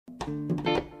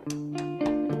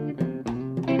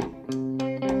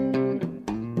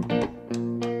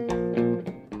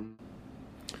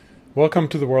Welcome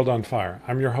to The World on Fire.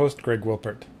 I'm your host, Greg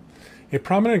Wilpert. A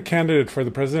prominent candidate for the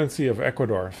presidency of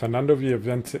Ecuador, Fernando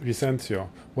Villavicencio,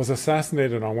 was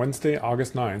assassinated on Wednesday,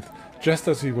 August 9th, just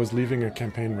as he was leaving a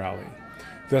campaign rally.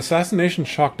 The assassination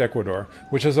shocked Ecuador,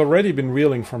 which has already been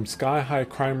reeling from sky-high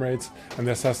crime rates and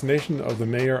the assassination of the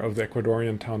mayor of the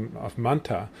Ecuadorian town of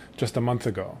Manta just a month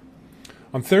ago.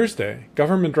 On Thursday,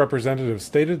 government representatives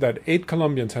stated that 8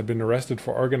 Colombians had been arrested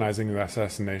for organizing the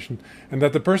assassination and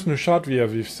that the person who shot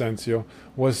Villavicencio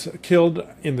was killed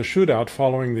in the shootout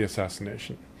following the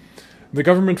assassination. The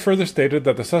government further stated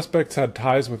that the suspects had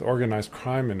ties with organized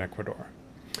crime in Ecuador.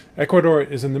 Ecuador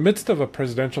is in the midst of a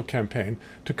presidential campaign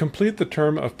to complete the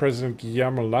term of President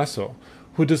Guillermo Lasso,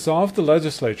 who dissolved the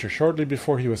legislature shortly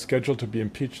before he was scheduled to be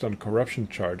impeached on corruption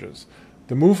charges.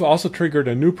 The move also triggered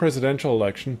a new presidential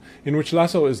election in which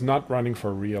Lasso is not running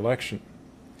for re-election.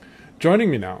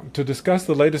 Joining me now to discuss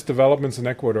the latest developments in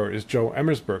Ecuador is Joe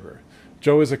Emersberger.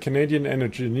 Joe is a Canadian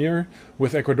engineer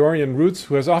with Ecuadorian roots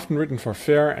who has often written for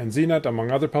FAIR and ZNet,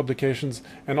 among other publications,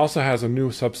 and also has a new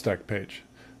Substack page.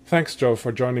 Thanks, Joe,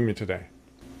 for joining me today.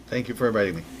 Thank you for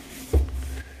inviting me.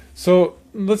 So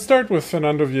let's start with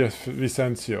Fernando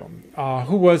Villavicencio.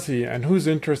 Who was he, and whose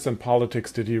interests and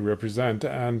politics did he represent,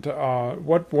 and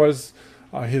what was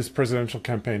his presidential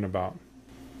campaign about?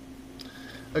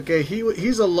 Okay,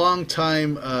 he's a long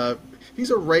time. He's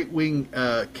a right-wing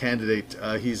candidate.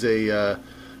 He's a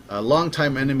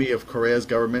long-time enemy of Correa's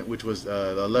government, which was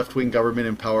a left-wing government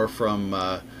in power from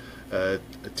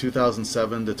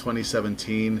 2007 to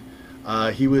 2017.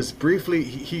 He was briefly,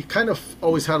 he kind of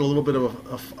always had a little bit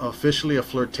of officially a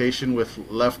flirtation with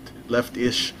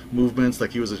left-ish movements.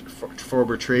 Like he was a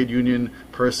former trade union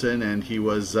person, and he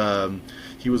was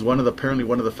apparently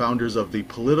one of the founders of the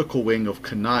political wing of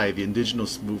Kanai, the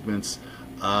indigenous movements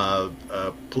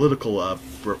political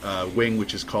wing,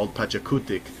 which is called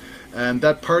Pachakutik. And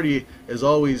that party has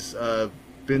always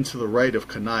been to the right of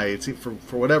Kanai. It's,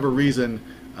 for whatever reason,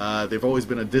 they've always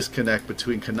been a disconnect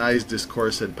between Kanai's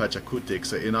discourse and Pachakutik.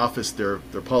 So in office, their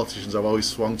politicians have always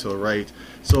swung to the right.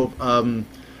 So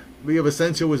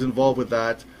Villavicencio was involved with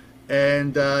that,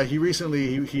 and he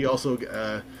recently he also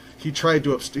tried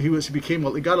to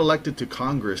he got elected to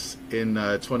Congress in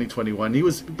 2021. He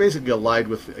was basically allied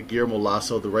with Guillermo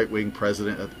Lasso, the right-wing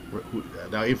president.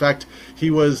 Now, in fact,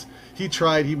 he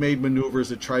made maneuvers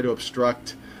to try to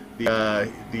obstruct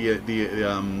the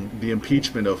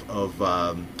impeachment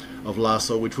of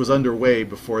Lasso, which was underway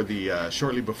before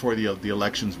shortly before the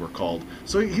elections were called.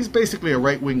 So he's basically a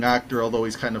right-wing actor, although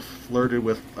he's kind of flirted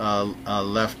with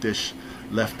leftist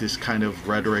kind of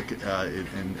rhetoric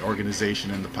and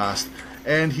organization in the past.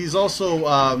 And he's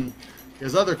also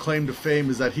his other claim to fame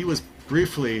is that he was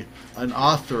briefly an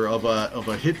author of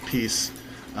a hit piece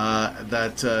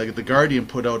that the Guardian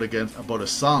put out about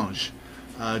Assange.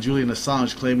 Julian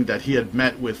Assange, claiming that he had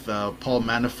met with Paul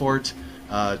Manafort,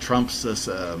 Trump's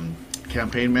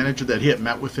campaign manager, that he had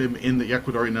met with him in the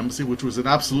Ecuadorian embassy, which was an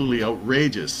absolutely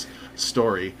outrageous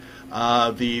story.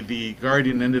 The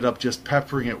Guardian ended up just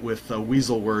peppering it with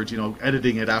weasel words,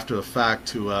 editing it after the fact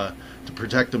to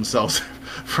protect themselves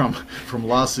from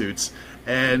lawsuits.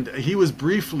 And he was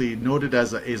briefly noted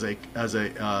as his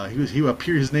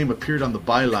name appeared on the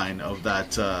byline of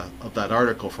that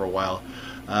article for a while.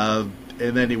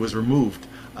 And then he was removed.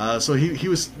 So he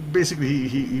was basically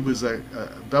he was that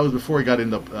was before he got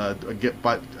into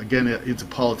into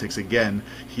politics again.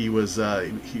 He was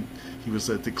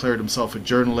declared himself a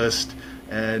journalist,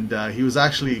 and he was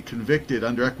actually convicted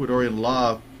under Ecuadorian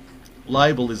law.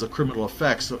 Libel is a criminal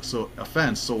offense. So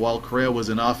while Correa was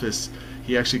in office,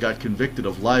 he actually got convicted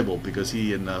of libel because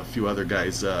he and a few other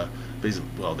guys they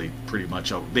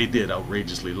did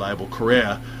outrageously libel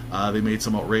Correa. They made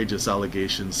some outrageous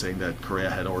allegations saying that Correa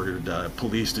had ordered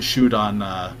police to shoot on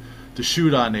a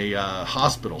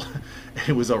hospital.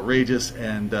 It was outrageous,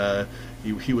 and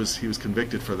he was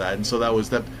convicted for that. And so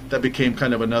that became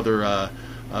kind of another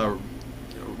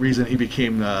reason he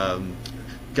became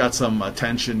got some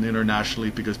attention internationally,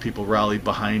 because people rallied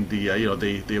behind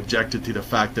they objected to the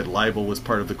fact that libel was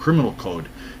part of the criminal code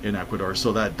in Ecuador,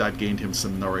 so that gained him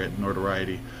some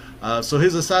notoriety. So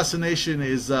his assassination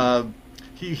is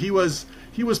he was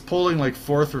polling like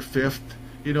 4th or 5th,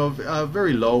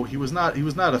 very low. He was not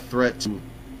a threat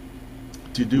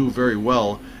to do very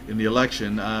well in the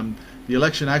election. The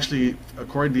election actually,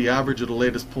 according to the average of the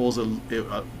latest polls,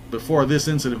 before this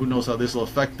incident, who knows how this will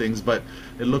affect things, but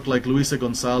it looked like Luisa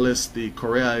Gonzalez, the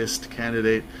Correaist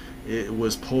candidate, it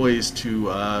was poised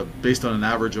to, based on an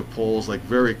average of polls, like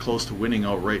very close to winning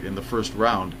outright in the first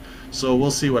round. So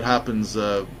we'll see what happens,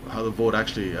 how the vote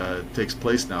actually takes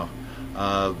place now.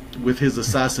 With his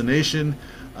assassination,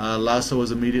 Lasso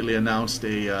has immediately announced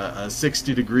a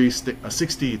 60-day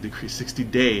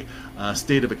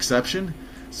state of exception.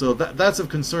 So that's of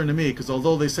concern to me, because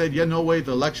although they said, yeah, no way,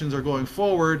 the elections are going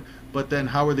forward, but then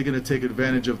how are they going to take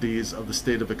advantage of the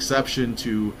state of exception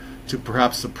to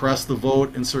perhaps suppress the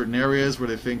vote in certain areas where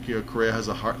they think, you know, Correa has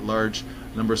a large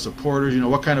number of supporters? You know,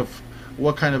 what kind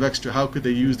of extra, how could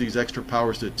they use these extra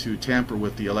powers to tamper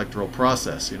with the electoral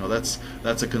process? You know, that's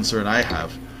a concern I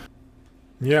have.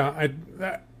 Yeah,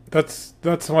 that's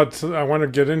what I want to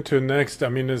get into next. I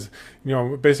mean, is, you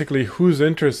know, basically whose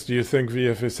interest do you think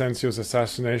Villavicencio's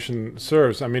assassination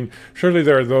serves? I mean, surely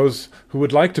there are those who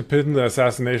would like to pin the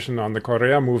assassination on the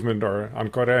Correa movement or on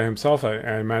Correa himself.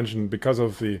 I imagine because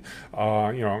of the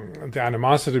you know, the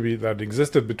animosity that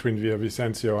existed between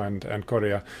Villavicencio and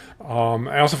Correa.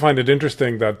 I also find it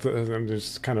interesting that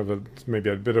there's kind of maybe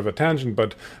a bit of a tangent,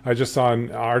 but I just saw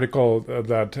an article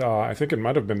that I think it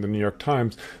might have been the New York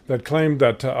Times that claimed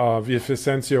that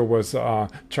Villavicencio was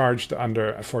charged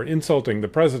for insulting the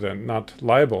president, not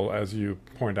libel, as you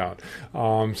point out.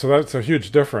 So that's a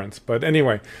huge difference. But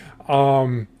anyway,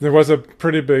 there was a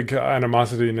pretty big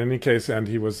animosity in any case, and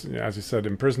he was, as you said,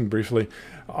 imprisoned briefly.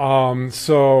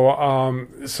 So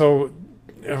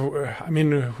I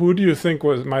mean, who do you think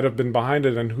might have been behind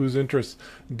it, and whose interest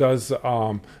does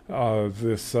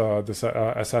this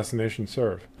assassination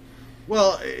serve?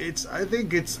 Well, I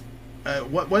think it's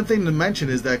one thing to mention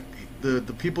is that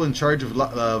the people in charge of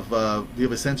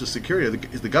Villavicencio's security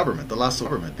is the government, the Lasso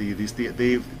government. He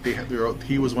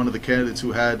was one of the candidates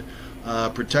who had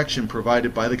protection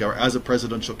provided by the government as a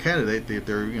presidential candidate.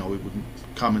 They're, you know, with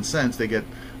common sense, they get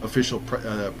official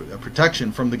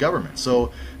protection from the government.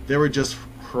 So they were just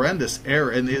horrendous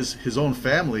error, and his own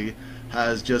family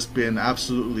has just been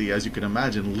absolutely, as you can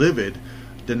imagine, livid,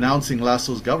 denouncing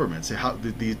Lasso's government. Say how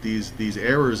these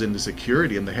errors in the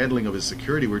security and the handling of his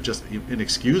security were just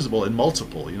inexcusable and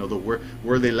multiple. You know,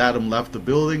 where they let him left the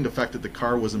building, the fact that the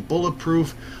car wasn't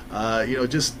bulletproof, you know,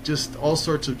 just all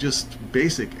sorts of just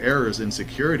basic errors in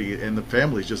security, and the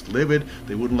family's just livid.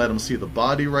 They wouldn't let him see the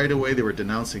body right away. They were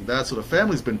denouncing that. So the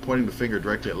family's been pointing the finger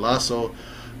directly at Lasso,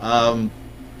 and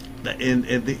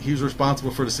he's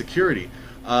responsible for the security.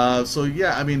 So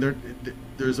yeah, I mean,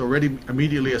 there's already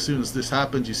immediately, as soon as this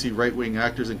happens, you see right-wing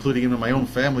actors, including even my own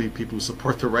family, people who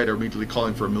support the right, are immediately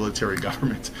calling for a military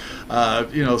government.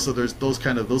 You know, so there's those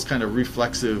kind of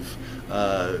reflexive you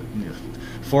know,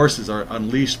 forces are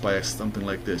unleashed by something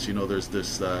like this. You know, there's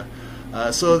this.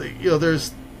 So you know,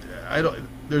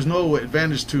 there's no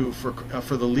advantage for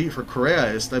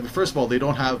Correa. First of all, they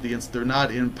don't have they're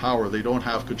not in power. They don't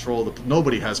have control.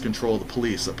 Nobody has control of the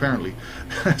police, apparently.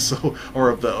 So,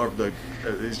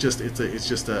 it's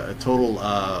just a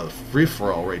total free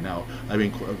for all right now. I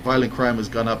mean, violent crime has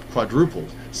gone up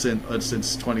quadrupled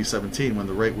since 2017, when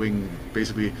the right wing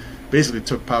basically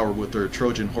took power with their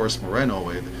Trojan horse Moreno.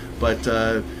 But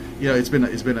you know, it's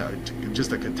been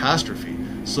just a catastrophe.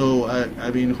 So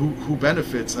I mean, who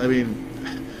benefits? I mean,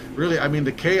 really, I mean,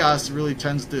 the chaos really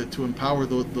tends to empower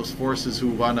those forces who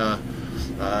wanna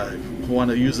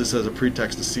use this as a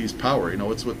pretext to seize power. You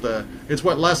know, it's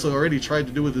what Lasso already tried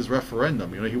to do with his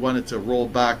referendum. You know, he wanted to roll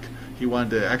back. He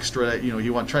wanted to extradite. You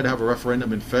know, tried to have a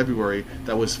referendum in February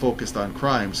that was focused on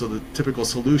crime. So the typical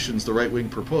solutions the right wing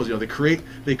proposed, you know,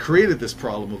 they created this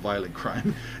problem of violent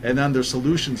crime, and then their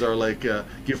solutions are like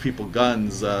give people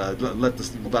guns, let this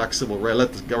back civil rights,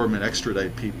 let the government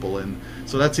extradite people, and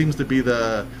so that seems to be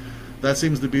the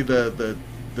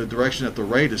direction that the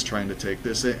right is trying to take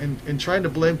this, and trying to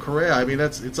blame Correa. I mean,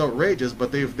 it's outrageous,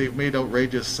 but they've made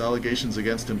outrageous allegations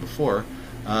against him before,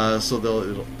 so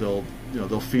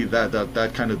they'll feed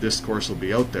that kind of discourse will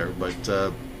be out there.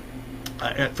 But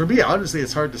for me, honestly,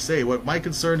 it's hard to say. What my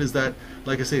concern is that,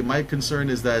 like I say,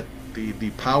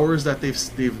 the powers that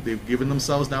they've given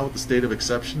themselves now with the state of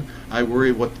exception, I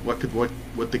worry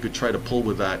what they could try to pull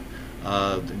with that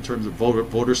in terms of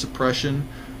voter suppression.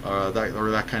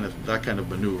 That kind of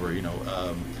maneuver, you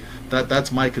know,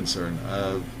 that's my concern.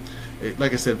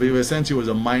 Like I said, Villavicencio was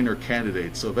a minor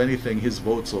candidate, so if anything, his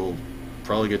votes will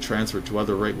probably get transferred to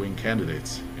other right-wing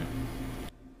candidates.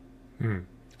 Yeah.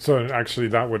 So actually,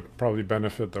 that would probably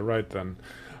benefit the right then.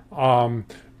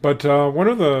 But one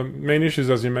of the main issues,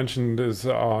 as you mentioned, is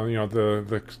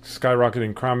the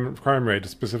skyrocketing crime rate,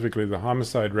 specifically the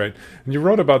homicide rate. And you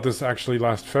wrote about this actually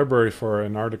last February for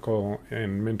an article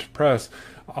in Mint Press.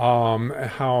 How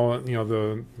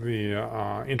the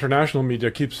international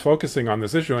media keeps focusing on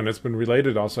this issue, and it's been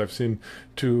related also, I've seen,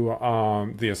 to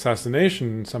the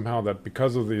assassination somehow, that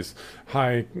because of this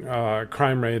high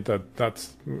crime rate,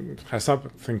 that's has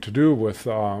something to do with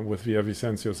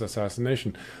Villavicencio's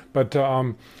assassination. But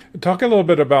talk a little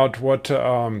bit about what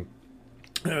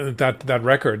that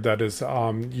record, that is,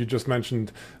 you just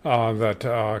mentioned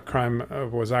that crime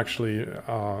was actually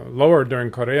lower during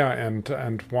Korea,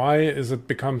 and why is it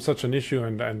become such an issue,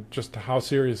 and just how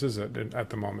serious is it at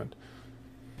the moment?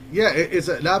 Yeah, it's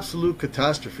an absolute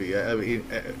catastrophe. I mean,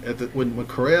 when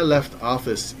Korea left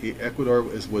office, Ecuador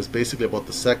was basically about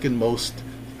the second most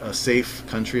safe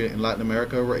country in Latin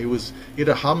America. It had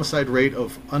a homicide rate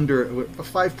of under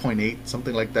 5.8,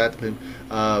 something like that.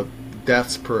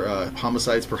 Deaths per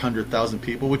homicides per 100,000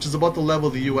 people, which is about the level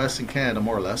of the U.S. and Canada,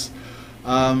 more or less.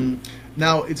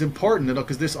 Now, it's important,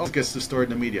 because this always gets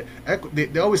distorted in the media.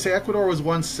 They always say Ecuador was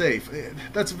once safe.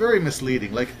 That's very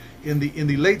misleading. Like in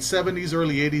the late 70s,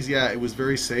 early 80s, yeah, it was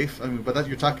very safe. I mean, but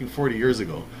you're talking 40 years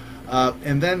ago.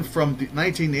 And then from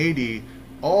 1980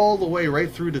 all the way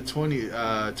right through to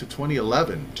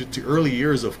 2011, to early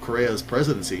years of Korea's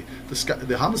presidency,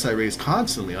 the homicide rate is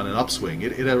constantly on an upswing.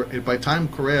 By time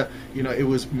Korea, it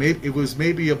was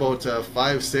maybe about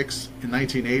 5, 6 in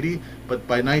 1980, but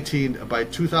by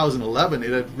 2011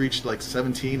 it had reached like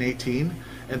 17, 18,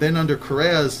 and then under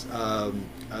Korea's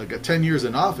 10 years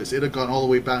in office, it had gone all the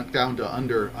way back down to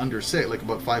under 6, like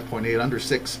about 5.8, under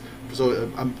 6.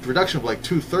 So a reduction of like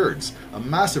 2/3, a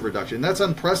massive reduction. And that's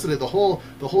unprecedented. The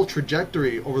whole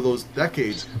trajectory over those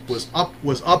decades was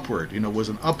upward. Was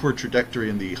an upward trajectory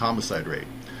in the homicide rate.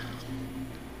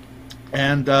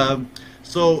 And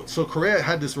so Korea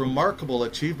had this remarkable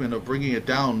achievement of bringing it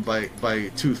down by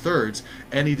 2/3,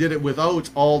 and he did it without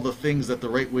all the things that the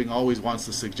right wing always wants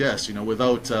to suggest.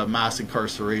 Without mass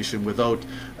incarceration, without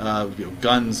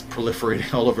guns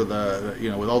proliferating all over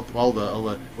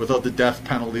without the death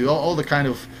penalty, all the kind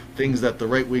of things that the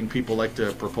right wing people like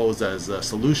to propose as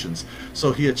solutions.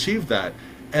 So he achieved that.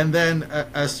 And then,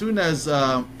 as soon as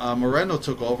Moreno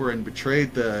took over and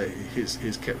betrayed his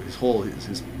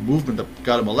movement that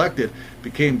got him elected,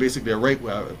 became basically a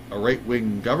right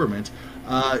wing government.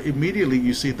 Immediately,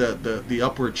 you see the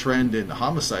upward trend in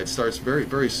homicide starts very,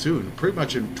 very soon. Pretty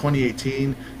much in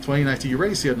 2018, 2019, you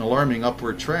already see an alarming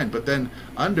upward trend. But then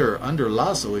under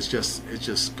Lasso, it's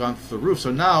just gone through the roof.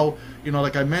 So now,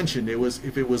 like I mentioned,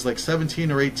 if it was like 17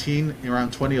 or 18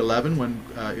 around 2011, when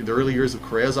in the early years of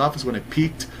Korea's office, when it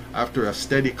peaked after a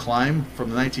steady climb from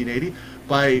the 1980.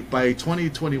 By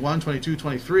 2021, 22,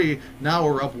 23, now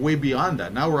we're up way beyond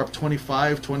that. Now we're up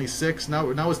 25, 26. Now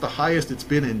it's the highest it's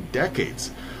been in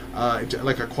decades,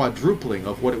 like a quadrupling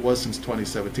of what it was since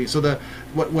 2017. So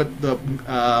what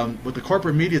the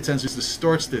corporate media tends to do is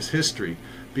distorts this history,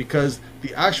 because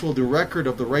the record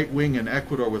of the right wing in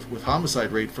Ecuador with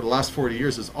homicide rate for the last 40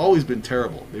 years has always been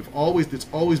terrible. It's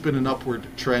always been an upward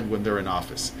trend when they're in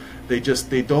office. They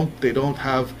don't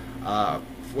have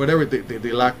whatever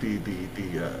they lack the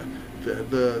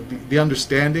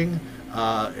understanding,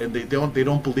 and they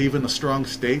don't believe in a strong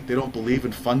state. They don't believe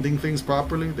in funding things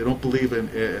properly. They don't believe in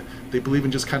they believe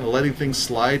in just kind of letting things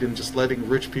slide and just letting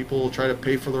rich people try to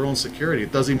pay for their own security.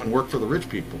 It doesn't even work for the rich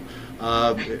people.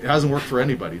 It hasn't worked for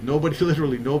anybody.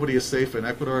 Literally nobody is safe in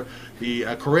Ecuador. The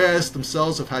Correists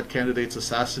themselves have had candidates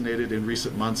assassinated in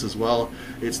recent months as well.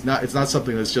 It's not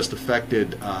something that's just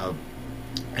affected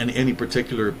any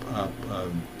particular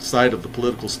side of the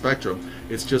political spectrum.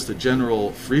 It's just a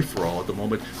general free-for-all at the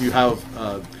moment. You have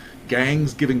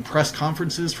gangs giving press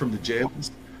conferences from the jails.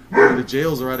 The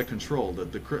jails are out of control.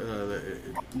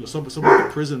 Some of the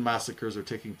prison massacres are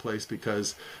taking place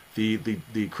because the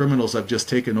criminals have just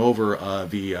taken over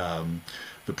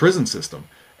the prison system.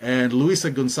 And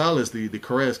Luisa Gonzalez, the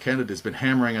Correa's candidate, has been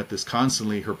hammering at this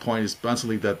constantly. Her point is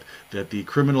constantly that the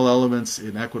criminal elements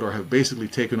in Ecuador have basically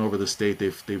taken over the state.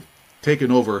 They've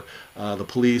taken over the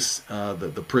police,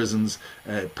 the prisons,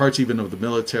 parts even of the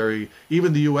military.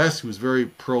 Even the U.S., who's very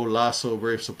pro-Lasso,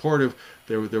 very supportive,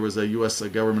 there was a U.S.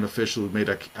 government official who made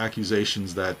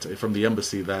accusations that from the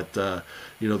embassy that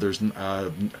there's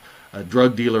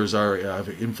drug dealers have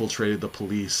infiltrated the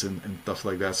police and stuff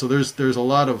like that. So there's a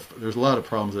lot of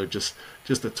problems that are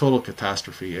just a total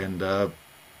catastrophe. And I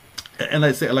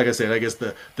guess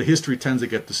the history tends to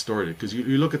get distorted, because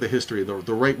you look at the history.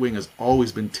 The right wing has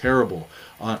always been terrible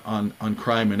on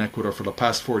crime in Ecuador for the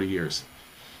past 40 years.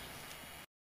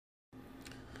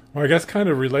 Well, I guess kind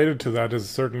of related to that is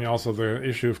certainly also the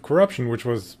issue of corruption, which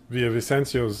was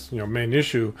Villavicencio's main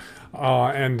issue,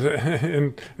 and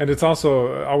it's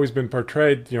also always been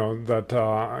portrayed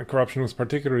that corruption was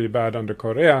particularly bad under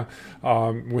Correa,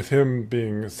 with him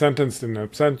being sentenced in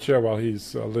absentia while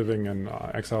he's living in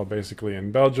exile basically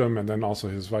in Belgium, and then also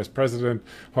his vice president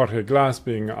Jorge Glass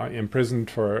being imprisoned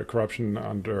for corruption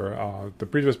under the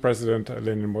previous president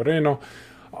Lenin Moreno.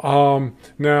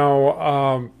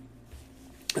 Now.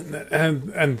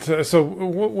 So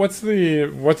what's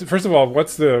first of all,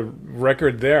 what's the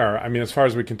record there? I mean, as far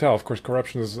as we can tell, of course,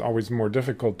 corruption is always more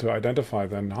difficult to identify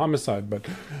than homicide. But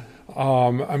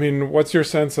I mean, what's your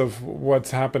sense of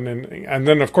what's happening? And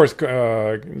then, of course,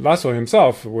 Lasso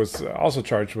himself was also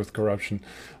charged with corruption,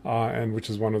 and which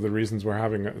is one of the reasons we're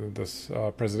having this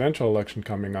presidential election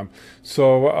coming up.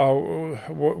 So,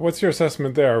 what's your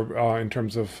assessment there in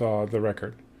terms of the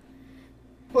record?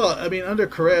 Well, I mean, under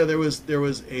Correa, there was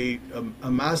a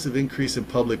massive increase in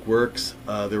public works.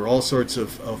 There were all sorts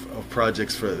of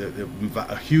projects for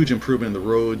a huge improvement in the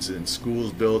roads and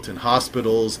schools built, and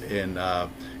hospitals, and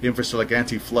infrastructure like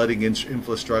anti-flooding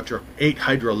infrastructure. 8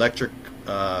 hydroelectric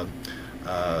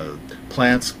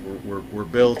plants were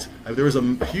built. There was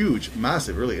a huge,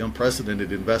 massive, really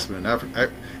unprecedented investment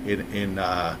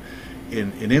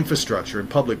in infrastructure and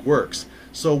public works.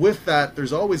 So with that,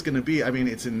 there's always going to be, I mean,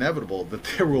 it's inevitable that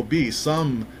there will be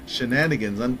some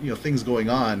shenanigans and things going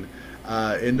on.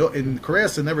 And Correa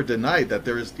never denied that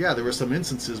there were some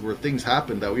instances where things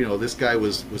happened that this guy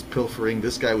was pilfering,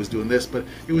 this guy was doing this, but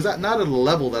it was not at a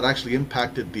level that actually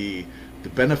impacted the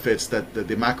benefits that the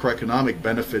macroeconomic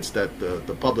benefits that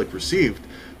the public received.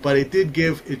 But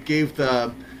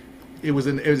it was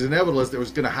inevitable as there was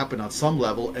going to happen on some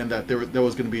level, and that there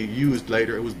was going to be used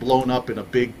later. It was blown up in a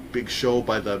big show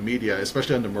by the media,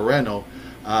 especially under Moreno,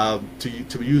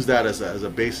 to use that as a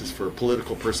basis for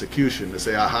political persecution, to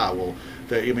say, aha, well,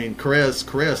 Correa's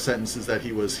sentence is that he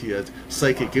had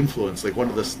psychic influence. Like, one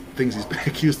of the things he's been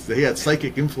accused of, that he had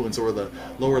psychic influence over the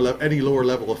any lower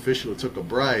level official who took a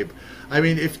bribe. I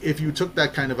mean, if you took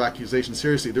that kind of accusation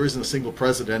seriously, there isn't a single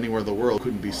president anywhere in the world who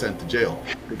couldn't be sent to jail,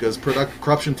 because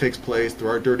corruption takes place. There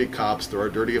are dirty cops, there are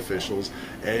dirty officials,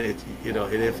 and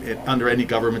under any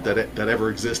government that ever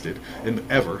existed and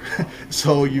ever,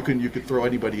 so you could throw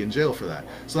anybody in jail for that.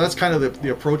 So that's kind of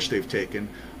the approach they've taken.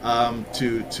 And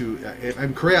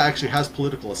Correa actually has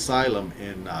political asylum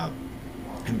in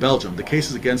Belgium. The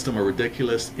cases against him are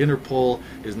ridiculous. Interpol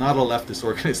is not a leftist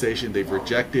organization. They've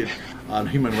rejected, on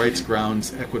human rights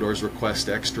grounds, Ecuador's request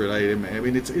to extradite him. I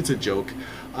mean, it's a joke.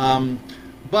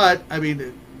 But I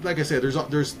mean, like I said,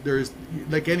 there's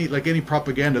like any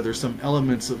propaganda. There's some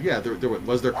elements of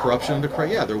was there corruption under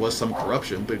Correa? Yeah, there was some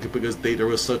corruption, because there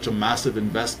was such a massive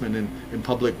investment in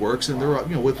public works, and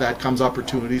with that comes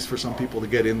opportunities for some people to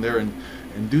get in there and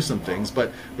do some things.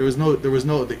 But there was no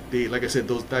like I said,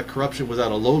 that corruption was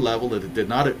at a low level, that it did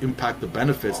not impact the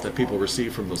benefits that people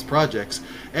received from those projects.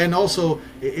 And also,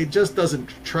 it just doesn't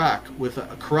track with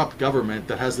a corrupt government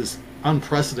that has this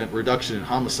unprecedented reduction in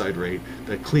homicide rate,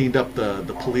 that cleaned up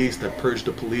the police, that purged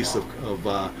the police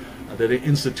that it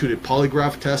instituted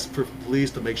polygraph tests for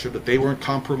police to make sure that they weren't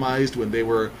compromised when they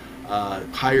were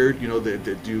hired.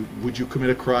 Would you commit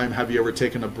a crime? Have you ever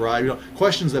taken a bribe?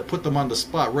 Questions that put them on the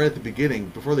spot right at the beginning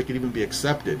before they could even be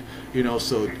accepted.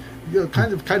 So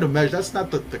kind of measure. That's not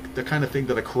the kind of thing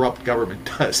that a corrupt government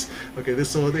does. Okay,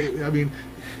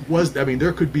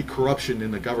 there could be corruption in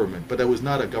the government, but that was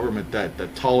not a government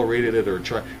that tolerated it or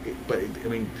tried. But I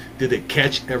mean, did it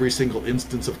catch every single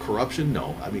instance of corruption?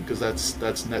 No. I mean, because that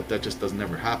just doesn't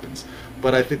ever happens.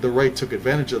 But I think the right took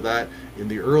advantage of that in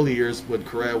the early years when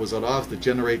Correa was out office to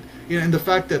generate, and the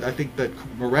fact that I think that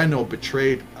Moreno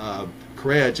betrayed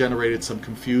Correa generated some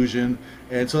confusion,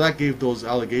 and so that gave those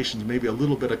allegations maybe a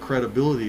little bit of credibility